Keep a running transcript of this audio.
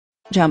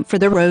Jump for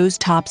the Rose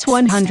tops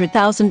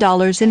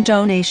 $100,000 in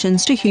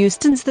donations to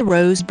Houston's The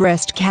Rose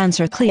Breast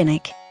Cancer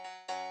Clinic.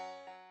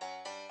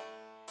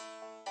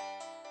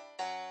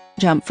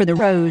 Jump for the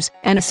Rose,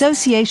 an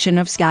association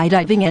of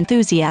skydiving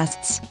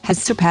enthusiasts,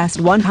 has surpassed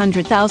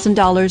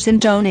 $100,000 in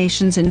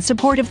donations in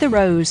support of The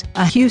Rose,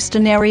 a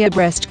Houston-area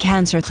breast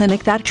cancer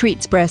clinic that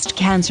treats breast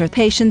cancer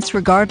patients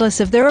regardless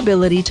of their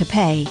ability to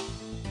pay.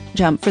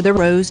 Jump for the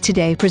Rose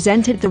today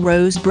presented The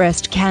Rose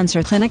Breast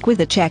Cancer Clinic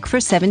with a check for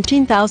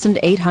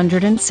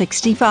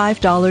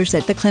 $17,865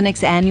 at the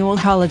clinic's annual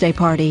holiday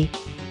party.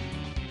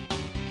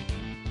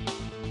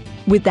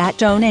 With that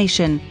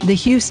donation, the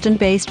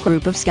Houston-based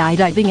group of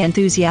skydiving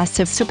enthusiasts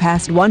have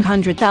surpassed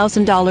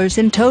 $100,000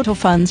 in total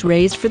funds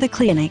raised for the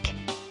clinic.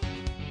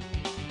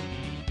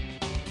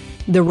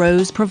 The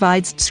Rose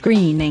provides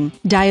screening,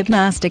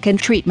 diagnostic and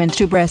treatment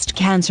to breast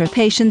cancer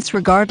patients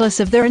regardless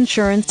of their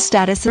insurance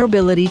status or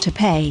ability to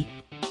pay.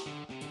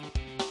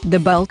 The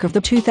bulk of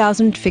the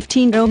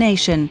 2015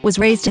 donation was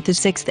raised at the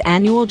 6th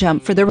annual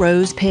Jump for the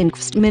Rose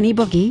Pinkfest Mini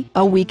Boogie,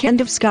 a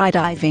weekend of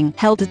skydiving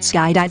held at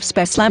Skydive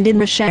Spaceland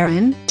in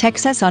Sharon,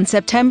 Texas on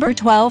September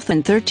 12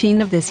 and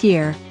 13 of this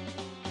year.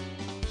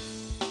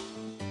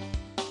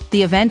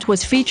 The event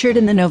was featured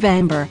in the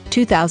November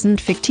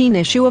 2015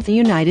 issue of the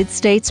United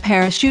States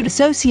Parachute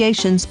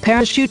Association's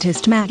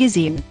Parachutist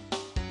magazine.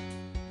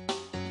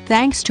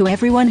 Thanks to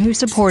everyone who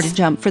supported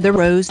Jump for the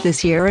Rose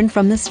this year and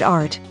from the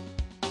start.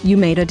 You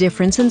made a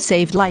difference and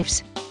saved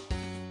lives.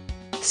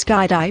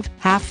 Skydive,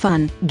 have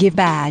fun, give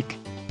back,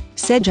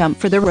 said Jump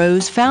for the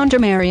Rose founder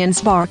Marion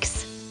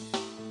Sparks.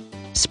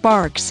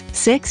 Sparks,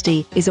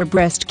 60, is a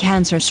breast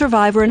cancer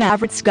survivor and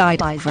avid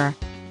skydiver.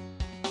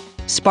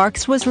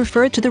 Sparks was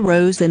referred to the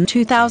Rose in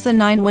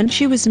 2009 when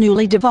she was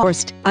newly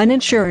divorced,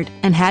 uninsured,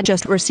 and had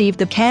just received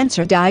the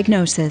cancer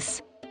diagnosis.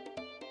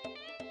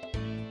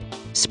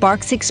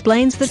 Sparks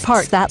explains the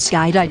part that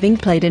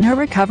skydiving played in her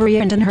recovery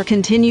and in her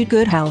continued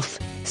good health.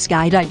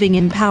 Skydiving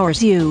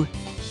empowers you.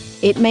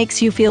 It makes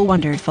you feel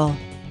wonderful.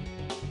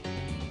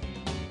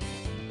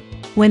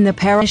 When the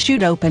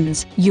parachute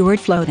opens, you are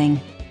floating.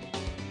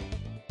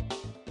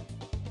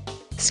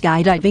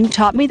 Skydiving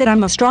taught me that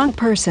I'm a strong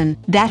person,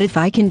 that if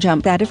I can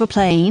jump out of a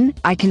plane,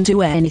 I can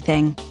do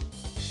anything.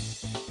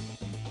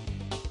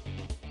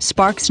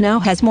 Sparks now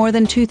has more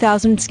than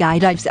 2,000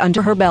 skydives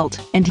under her belt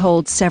and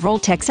holds several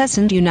Texas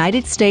and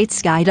United States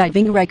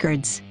skydiving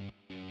records.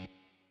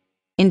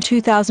 In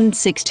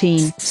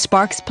 2016,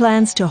 Sparks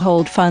plans to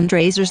hold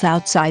fundraisers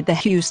outside the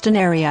Houston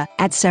area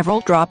at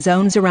several drop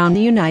zones around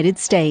the United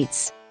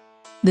States.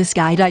 The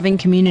skydiving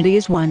community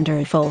is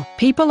wonderful.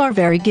 People are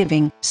very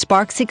giving,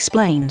 Sparks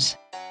explains.